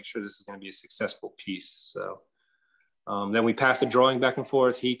order to make sure this is going to be a successful piece. So then we passed a drawing back and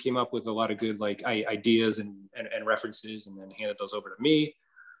forth. He came up with a lot of good like ideas and references, and then handed those over to me.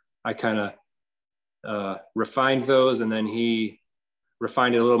 I kind of refined those, and then he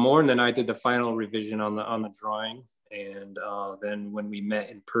refined it a little more, and then I did the final revision on the drawing. And then when we met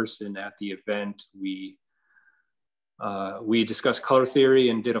in person at the event, we discussed color theory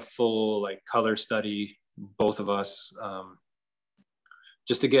and did a full like color study, both of us,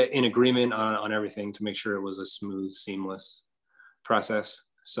 just to get in agreement on everything, to make sure it was a smooth, seamless process.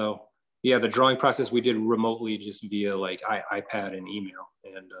 So yeah, the drawing process we did remotely, just via like iPad and email,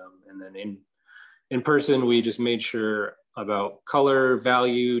 and then in person, we just made sure about color,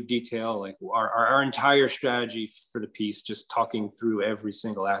 value, detail, like our entire strategy for the piece, just talking through every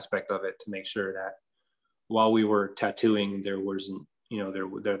single aspect of it to make sure that while we were tattooing, there wasn't, you know,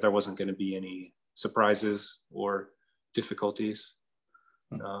 there wasn't going to be any surprises or difficulties.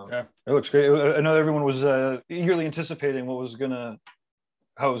 Yeah, it looks great. I know everyone was eagerly anticipating how it was going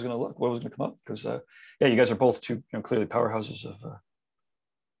to look, what was going to come up, because yeah, you guys are both two, you know, clearly powerhouses of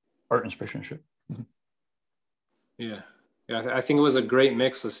art inspiration. Yeah, I think it was a great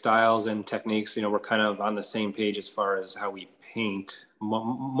mix of styles and techniques. You know, we're kind of on the same page as far as how we paint,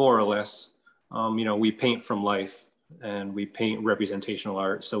 more or less. You know, we paint from life and we paint representational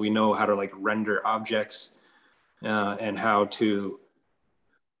art, so we know how to like render objects and how to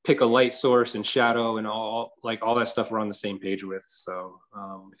pick a light source and shadow and all that stuff we're on the same page with. So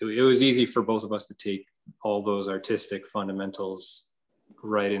it was easy for both of us to take all those artistic fundamentals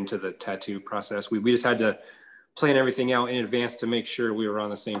right into the tattoo process. We just had to plan everything out in advance to make sure we were on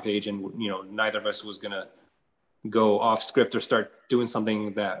the same page, and you know, neither of us was gonna go off script or start doing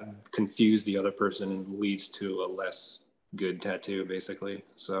something that confused the other person and leads to a less good tattoo, basically.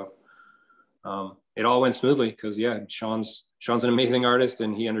 So it all went smoothly because yeah, Sean's an amazing artist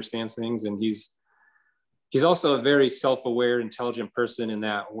and he understands things, and he's also a very self-aware, intelligent person in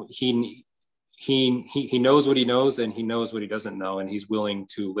that he knows what he knows and he knows what he doesn't know, and he's willing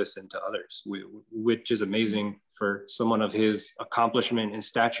to listen to others, which is amazing for someone of his accomplishment and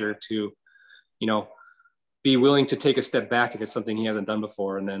stature to, you know, be willing to take a step back if it's something he hasn't done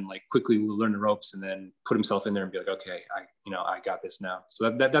before, and then like quickly learn the ropes and then put himself in there and be like, okay, I got this now. So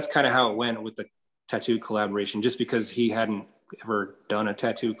that's kind of how it went with the tattoo collaboration, just because he hadn't ever done a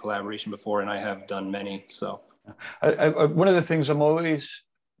tattoo collaboration before and I have done many. So one of the things I'm always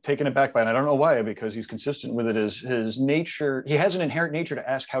taken aback by, and I don't know why, because he's consistent with it, is his nature. He has an inherent nature to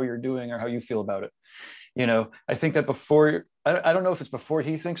ask how you're doing or how you feel about it. You know, I think that before, I don't know if it's before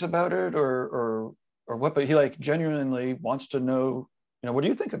he thinks about it or what, but he like genuinely wants to know, you know, what do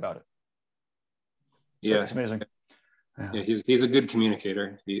you think about it? So yeah, it's amazing. Yeah, he's a good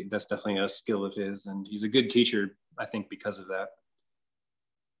communicator. That's definitely a skill of his, and he's a good teacher, I think, because of that.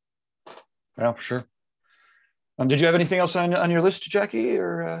 Yeah, for sure. Did you have anything else on your list, Jackie?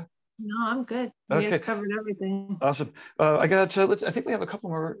 Or no, I'm good. We just covered everything. Awesome. I got. I think we have a couple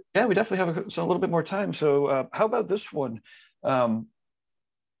more. Yeah, we definitely have a little bit more time. So, how about this one?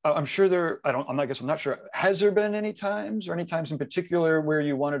 I'm sure I'm not sure. Has there been any times in particular where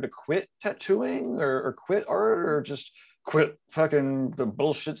you wanted to quit tattooing or quit art or just quit fucking the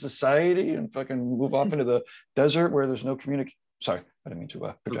bullshit society and fucking move off into the desert where there's no communication? Sorry, I didn't mean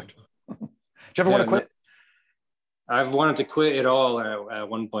to project. Did you ever want to quit? I've wanted to quit it all at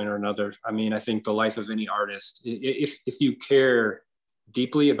one point or another. I mean, I think the life of any artist, if you care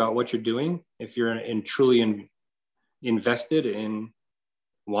deeply about what you're doing, if you're truly invested in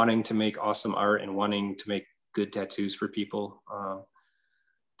wanting to make awesome art and wanting to make good tattoos for people,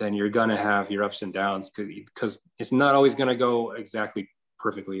 then you're gonna have your ups and downs, because it's not always gonna go exactly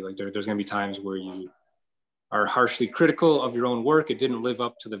perfectly. Like there's gonna be times where you are harshly critical of your own work. It didn't live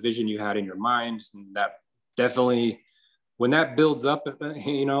up to the vision you had in your mind, and that definitely, when that builds up,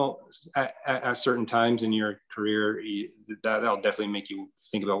 you know, at certain times in your career, that'll definitely make you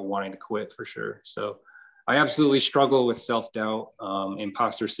think about wanting to quit for sure. So I absolutely struggle with self-doubt,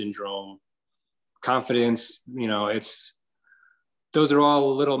 imposter syndrome, confidence. You know, those are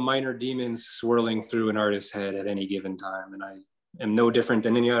all little minor demons swirling through an artist's head at any given time. And I am no different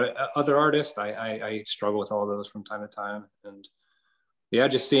than any other artist. I struggle with all those from time to time. And yeah,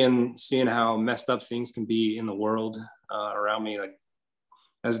 just seeing how messed up things can be in the world around me, like,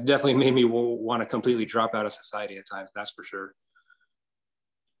 has definitely made me want to completely drop out of society at times. That's for sure.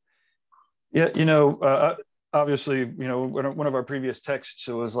 Yeah, you know, obviously, you know, one of our previous texts,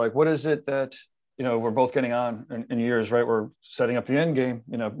 it was like, what is it that, you know, we're both getting on in years, right? We're setting up the end game.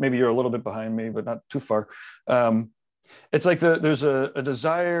 You know, maybe you're a little bit behind me, but not too far. It's like there's a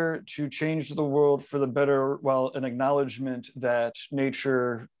desire to change the world for the better, while an acknowledgement that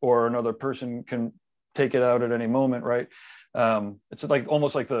nature or another person can take it out at any moment, right? It's like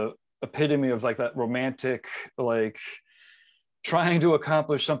almost like the epitome of like that romantic, like trying to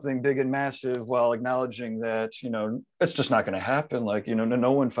accomplish something big and massive while acknowledging that, you know, it's just not going to happen. Like, you know,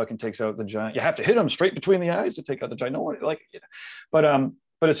 no one fucking takes out the giant. You have to hit them straight between the eyes to take out the giant. No one, like, you know,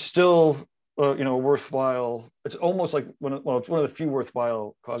 but it's still, you know, worthwhile. It's almost like it's one of the few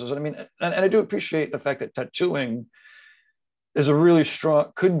worthwhile causes. And I mean, and I do appreciate the fact that tattooing is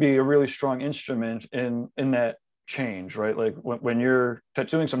could be a really strong instrument in that change, right? Like when you're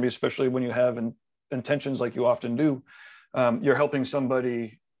tattooing somebody, especially when you have intentions like you often do, you're helping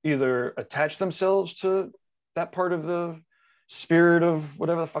somebody either attach themselves to that part of the spirit of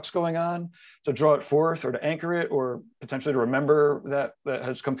whatever the fuck's going on, to draw it forth or to anchor it, or potentially to remember that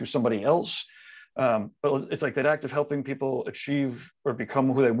has come through somebody else. But it's like that act of helping people achieve or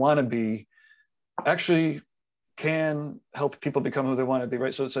become who they want to be actually can help people become who they want to be,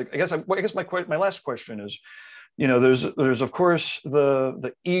 right? So it's like, I guess my last question is, you know, there's of course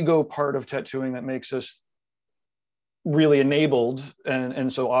the ego part of tattooing that makes us really enabled,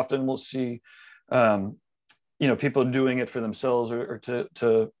 and so often we'll see you know, people doing it for themselves or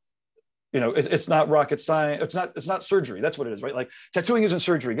to you know, it's not rocket science, it's not surgery. That's what it is, right? Like tattooing isn't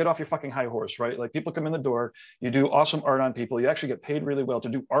surgery. Get off your fucking high horse, right? Like people come in the door, you do awesome art on people, you actually get paid really well to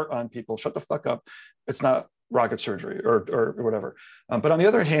do art on people. Shut the fuck up. It's not rocket surgery or whatever. But on the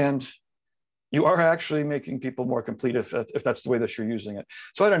other hand, you are actually making people more complete if that's the way that you're using it.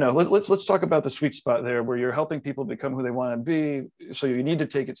 So I don't know. Let's talk about the sweet spot there, where you're helping people become who they want to be. So you need to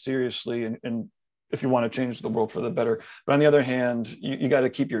take it seriously, and if you want to change the world for the better. But on the other hand, you got to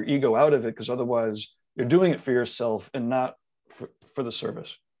keep your ego out of it, because otherwise you're doing it for yourself and not for the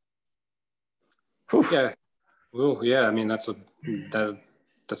service. Whew. Yeah. Well, yeah. I mean, that's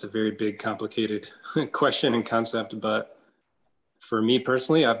a very big, complicated question and concept. But for me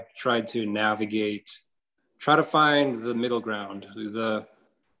personally, I've tried to try to find the middle ground, the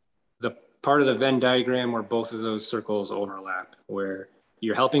part of the Venn diagram where both of those circles overlap, where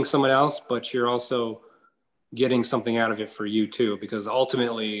you're helping someone else, but you're also getting something out of it for you too, because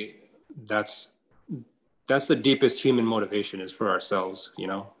ultimately that's the deepest human motivation, is for ourselves, you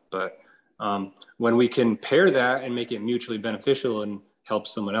know. But when we can pair that and make it mutually beneficial and help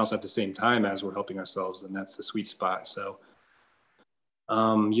someone else at the same time as we're helping ourselves, then that's the sweet spot. So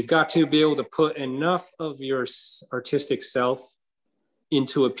you've got to be able to put enough of your artistic self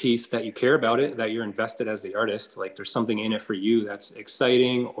into a piece that you care about it, that you're invested as the artist. Like there's something in it for you that's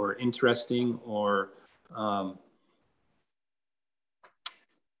exciting or interesting, or,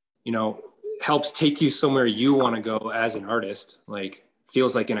 you know, helps take you somewhere you want to go as an artist, like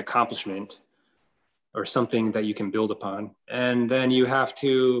feels like an accomplishment or something that you can build upon. And then you have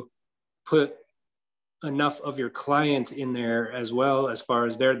to put enough of your client in there as well, as far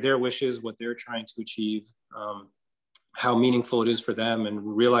as their wishes, what they're trying to achieve, how meaningful it is for them, and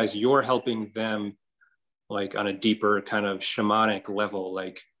realize you're helping them like on a deeper kind of shamanic level,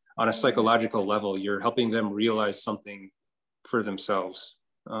 like on a psychological level, you're helping them realize something for themselves.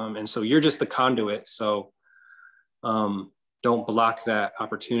 And so you're just the conduit. So don't block that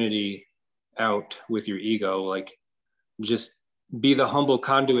opportunity out with your ego. Like just be the humble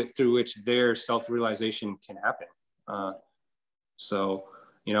conduit through which their self-realization can happen. So,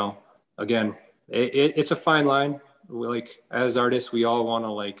 you know, again, it's a fine line. like as artists, we all want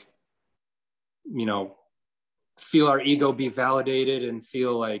to like, you know, feel our ego be validated and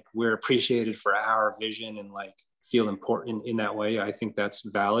feel like we're appreciated for our vision and like feel important in that way. I think that's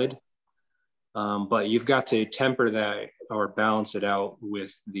valid. But you've got to temper that or balance it out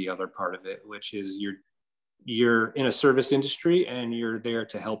with the other part of it, which is you're in a service industry and you're there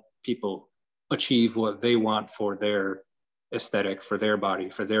to help people achieve what they want for their aesthetic, for their body,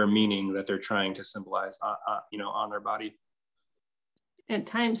 for their meaning that they're trying to symbolize, you know, on their body. At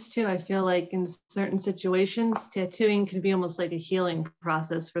times too, I feel like in certain situations, tattooing can be almost like a healing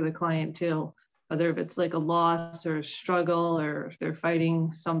process for the client too. Whether if it's like a loss or a struggle, or if they're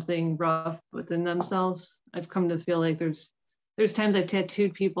fighting something rough within themselves. I've come to feel like there's times I've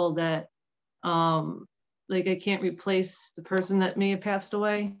tattooed people that like I can't replace the person that may have passed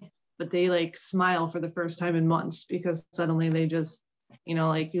away, but they like smile for the first time in months because suddenly they just, you know,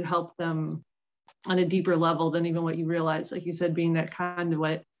 like you help them on a deeper level than even what you realize. Like you said, being that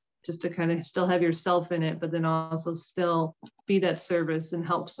conduit, just to kind of still have yourself in it, but then also still be that service and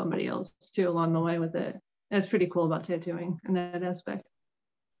help somebody else too along the way with it. That's pretty cool about tattooing in that aspect.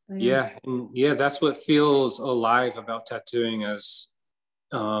 Yeah, and yeah, that's what feels alive about tattooing as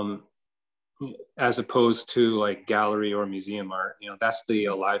opposed to like gallery or museum art. You know, that's the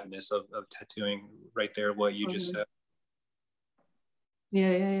aliveness of tattooing right there, what you just said.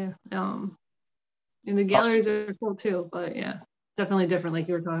 Yeah. And the galleries are cool too, but yeah, definitely different, like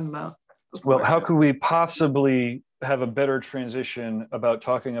you were talking about before. Well, how could we possibly have a better transition about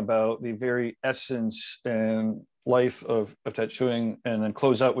talking about the very essence and life of tattooing, and then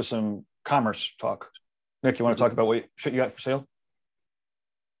close out with some commerce talk? Nick, you want to talk about what shit you got for sale?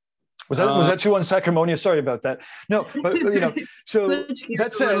 Was that too unceremonious? Sorry about that. No, but you know, so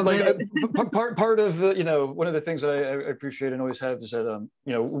that said, like part of the, you know, one of the things that I appreciate and always have is that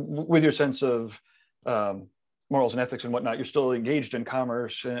you know, with your sense of morals and ethics and whatnot, you're still engaged in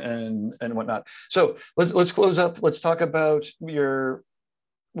commerce and whatnot. So let's close up. Let's talk about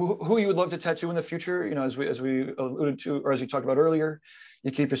who you would love to tattoo in the future. You know, as we alluded to, or as you talked about earlier,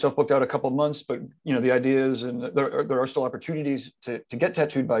 you keep yourself booked out a couple of months, but you know, the idea is, and there are still opportunities to get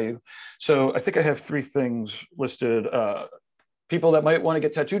tattooed by you. So I think I have 3 things listed. People that might want to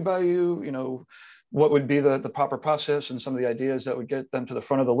get tattooed by you, you know, what would be the proper process and some of the ideas that would get them to the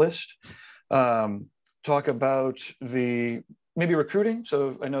front of the list. Talk about maybe recruiting.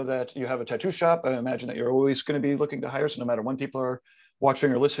 So I know that you have a tattoo shop. I imagine that you're always going to be looking to hire. So no matter when people are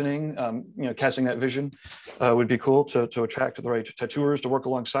watching or listening, you know, casting that vision would be cool to attract the right tattooers to work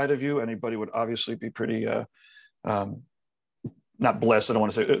alongside of you. Anybody would obviously be pretty, not blessed, I don't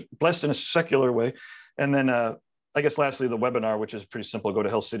want to say, blessed in a secular way. And then I guess lastly, the webinar, which is pretty simple. Go to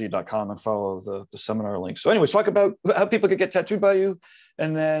hillcity.com and follow the seminar link. So anyways, talk about how people could get tattooed by you.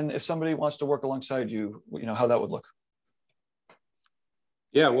 And then if somebody wants to work alongside you, you know, how that would look.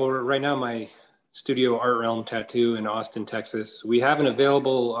 Yeah, well, right now my studio, Art Realm Tattoo in Austin, Texas, we have an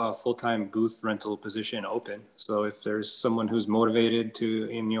available full-time booth rental position open. So if there's someone who's motivated to,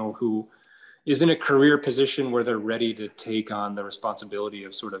 and, you know, who is in a career position where they're ready to take on the responsibility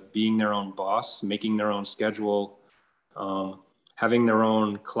of sort of being their own boss, making their own schedule, having their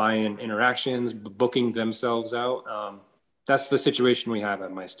own client interactions, booking themselves out. That's the situation we have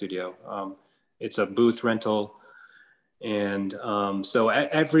at my studio. It's a booth rental. And so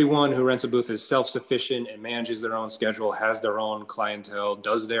everyone who rents a booth is self-sufficient and manages their own schedule, has their own clientele,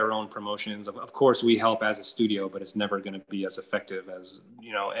 does their own promotions. Of course, we help as a studio, but it's never going to be as effective as,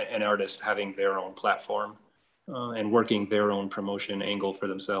 you know, an artist having their own platform and working their own promotion angle for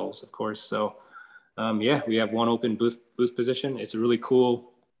themselves, of course. So yeah, we have one open booth position. It's a really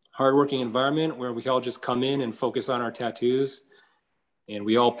cool, hardworking environment where we all just come in and focus on our tattoos. And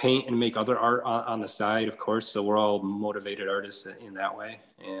we all paint and make other art on the side, of course. So we're all motivated artists in that way.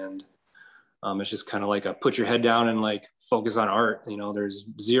 And it's just kind of like a put your head down and like focus on art. You know, there's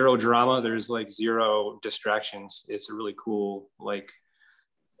zero drama. There's like zero distractions. It's a really cool, like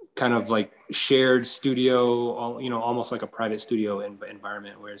kind of like shared studio, you know, almost like a private studio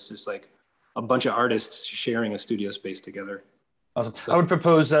environment where it's just like a bunch of artists sharing a studio space together. Awesome. So I would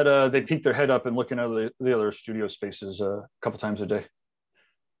propose that they peek their head up and look into the other studio spaces a couple times a day.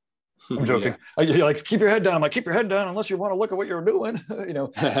 I'm joking. Yeah. You're like, keep your head down. I'm like, keep your head down unless you want to look at what you're doing, you know,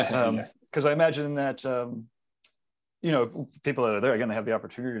 because I imagine that, you know, people that are there, again, they have the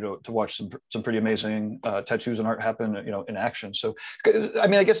opportunity to watch some pretty amazing tattoos and art happen, you know, in action. So, I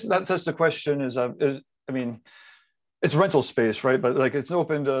mean, I guess that's the question is, I mean, it's rental space, right? But like, it's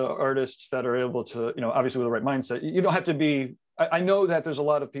open to artists that are able to, you know, obviously with the right mindset. You don't have to be, I know that there's a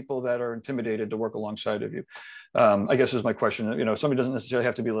lot of people that are intimidated to work alongside of you. I guess is my question. You know, somebody doesn't necessarily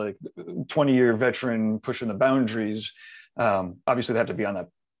have to be like 20-year veteran pushing the boundaries. Obviously, they have to be on that,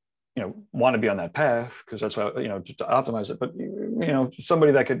 you know, want to be on that path because that's how, you know, just to optimize it. But you know,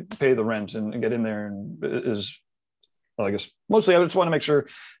 somebody that could pay the rent and get in there and is, well, I guess mostly I just want to make sure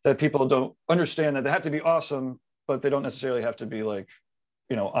that people don't understand that they have to be awesome, but they don't necessarily have to be like,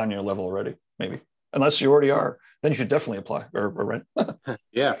 you know, on your level already, maybe. Unless you already are, then you should definitely apply or rent.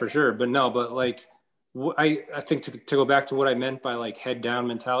 Yeah, for sure. But no, but like, I think to go back to what I meant by like head down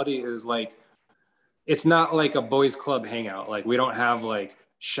mentality is like, it's not like a boys club hangout. Like we don't have like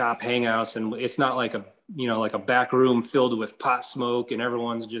shop hangouts, and it's not like a, you know, like a back room filled with pot smoke and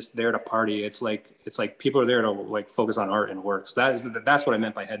everyone's just there to party. It's like people are there to like focus on art and work. So that's what I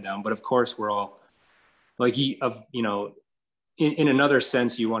meant by head down. But of course we're all like, you know, in another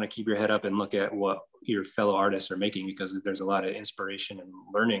sense, you want to keep your head up and look at what your fellow artists are making, because there's a lot of inspiration and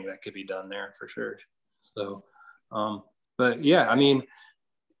learning that could be done there for sure. So, but yeah, I mean,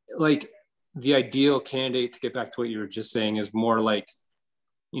 like the ideal candidate, to get back to what you were just saying, is more like,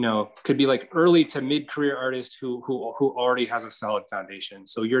 you know, could be like early to mid-career artist who already has a solid foundation.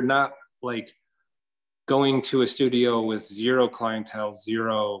 So you're not like going to a studio with zero clientele,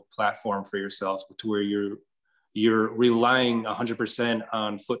 zero platform for yourself, to where you're relying 100%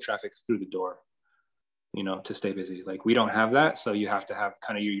 on foot traffic through the door, you know, to stay busy. Like we don't have that. So you have to have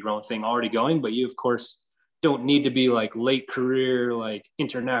kind of your own thing already going, but you of course don't need to be like late career, like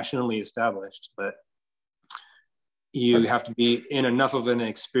internationally established, but you have to be in enough of an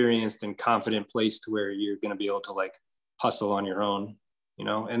experienced and confident place to where you're going to be able to like hustle on your own, you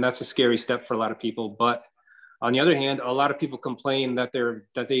know, and that's a scary step for a lot of people. But on the other hand, a lot of people complain that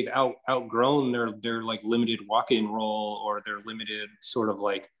they've outgrown their like limited walk-in role, or their limited sort of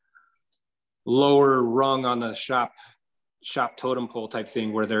like lower rung on the shop totem pole type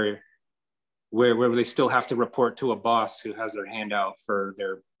thing, where they still have to report to a boss who has their hand out for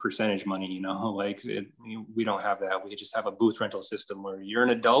their percentage money, you know, like we don't have that. We just have a booth rental system where you're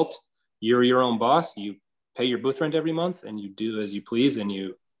an adult, you're your own boss, you pay your booth rent every month, and you do as you please, and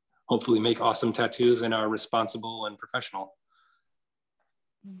you hopefully make awesome tattoos and are responsible and professional.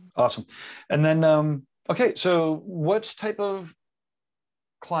 Awesome. And then, okay, so what type of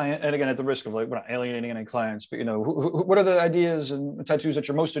client, and again, at the risk of like, we're not alienating any clients, but you know, what are the ideas and tattoos that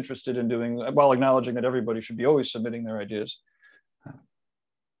you're most interested in doing, while acknowledging that everybody should be always submitting their ideas?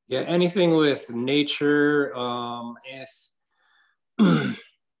 Yeah, anything with nature, you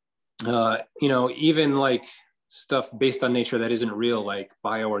know, even like stuff based on nature that isn't real, like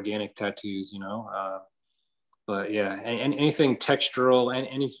bioorganic tattoos, you know. But yeah, and anything textural and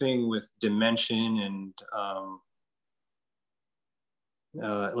anything with dimension and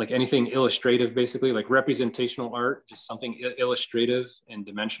like anything illustrative, basically like representational art, just something illustrative and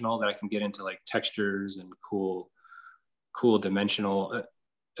dimensional that I can get into like textures and cool dimensional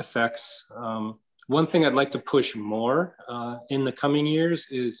effects. One thing I'd like to push more in the coming years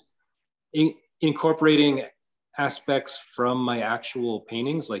is incorporating aspects from my actual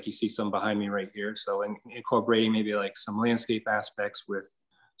paintings, like you see some behind me right here. So incorporating maybe like some landscape aspects with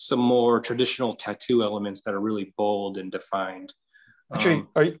some more traditional tattoo elements that are really bold and defined. Actually,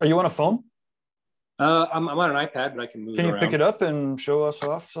 are you on a phone? I'm on an iPad, but I can move Can you around. pick it up and show us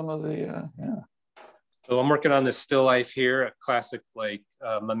off some of the, yeah. So I'm working on this still life here, a classic like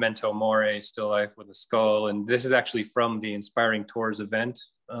memento mori still life with a skull. And this is actually from the Inspiring Tours event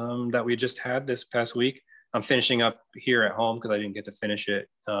that we just had this past week. I'm finishing up here at home because I didn't get to finish it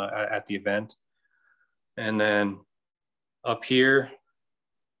at the event. And then up here.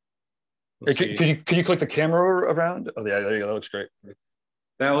 Hey, could you click the camera around? Oh yeah, there you go, that looks great.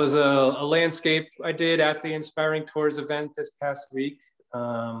 That was a landscape I did at the Inspiring Tours event this past week,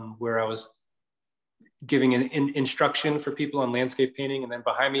 where I was giving an instruction for people on landscape painting. And then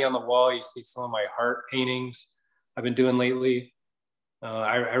behind me on the wall, you see some of my heart paintings I've been doing lately.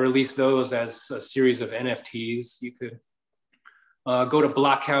 I released those as a series of NFTs. You could go to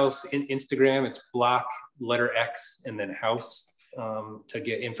Blockhouse in Instagram. It's block letter X and then house to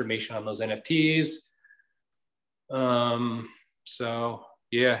get information on those NFTs. So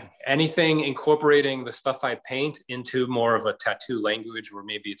yeah, anything incorporating the stuff I paint into more of a tattoo language, where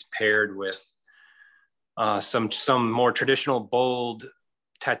maybe it's paired with some more traditional bold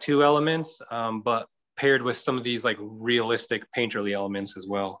tattoo elements, but paired with some of these like realistic painterly elements as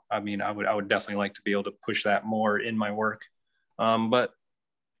well. I mean, I would definitely like to be able to push that more in my work. But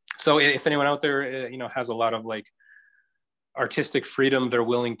so if anyone out there, you know, has a lot of like artistic freedom they're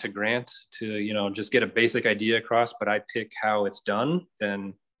willing to grant to, you know, just get a basic idea across, but I pick how it's done,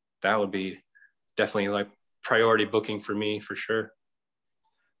 then that would be definitely like priority booking for me for sure.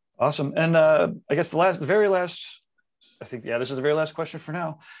 Awesome. And I guess the very last, I think, yeah, this is the very last question for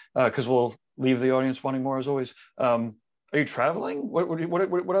now, because we'll leave the audience wanting more as always. Are you traveling?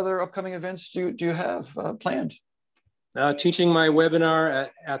 What other upcoming events do you have planned? Teaching my webinar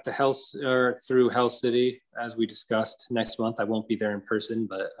at the Health or through Health City, as we discussed next month. I won't be there in person,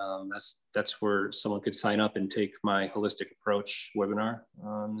 but that's where someone could sign up and take my holistic approach webinar.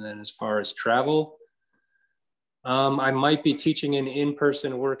 And then as far as travel, I might be teaching an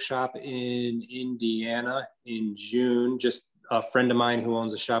in-person workshop in Indiana in June. Just a friend of mine who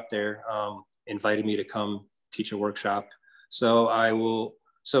owns a shop there invited me to come teach a workshop. So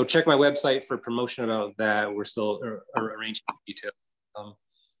so check my website for promotion about that. We're still arranging details.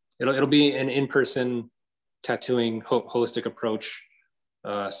 It'll be an in-person tattooing holistic approach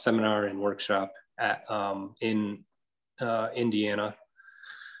seminar and workshop in Indiana.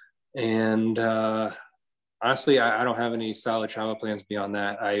 And honestly, I don't have any solid travel plans beyond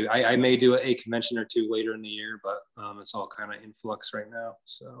that. I may do a convention or two later in the year, but it's all kind of in flux right now.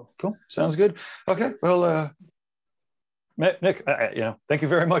 So cool. Sounds good. Okay. Well, Nick, thank you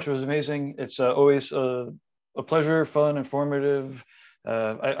very much. It was amazing. It's always a pleasure, fun, informative.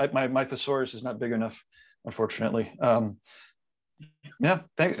 My thesaurus is not big enough, unfortunately. Thanks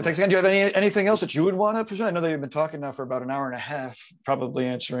again. Do you have anything else that you would want to present? I know that you've been talking now for about an hour and a half, probably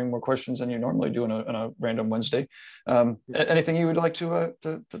answering more questions than you normally do on a random Wednesday. Anything you would like to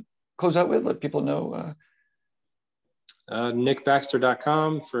close out with? Let people know.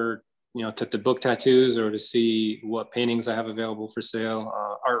 NickBaxter.com for to book tattoos or to see what paintings I have available for sale.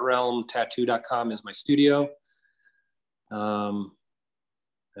 ArtRealmTattoo.com is my studio. And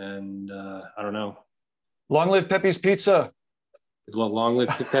I don't know. Long live Pepe's Pizza. Long live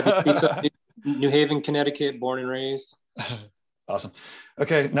Pepe's Pizza. New Haven, Connecticut, born and raised. Awesome.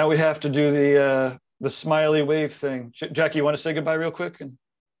 Okay, now we have to do the smiley wave thing. Jackie, you want to say goodbye real quick?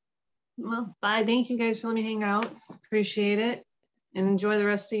 Well, bye. Thank you guys for letting me hang out. Appreciate it. And enjoy the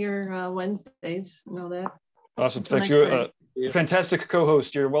rest of your Wednesdays and all that. Awesome. Thanks. You're a fantastic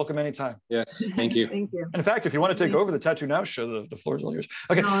co-host. You're welcome anytime. Yes. Thank you. Thank you. In fact, if you want to take over the Tattoo Now show, the floor is all yours.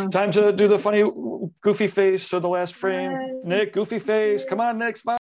 Okay, time to do the funny goofy face. So the last frame. Nick, goofy face. Come on, Nick, smile.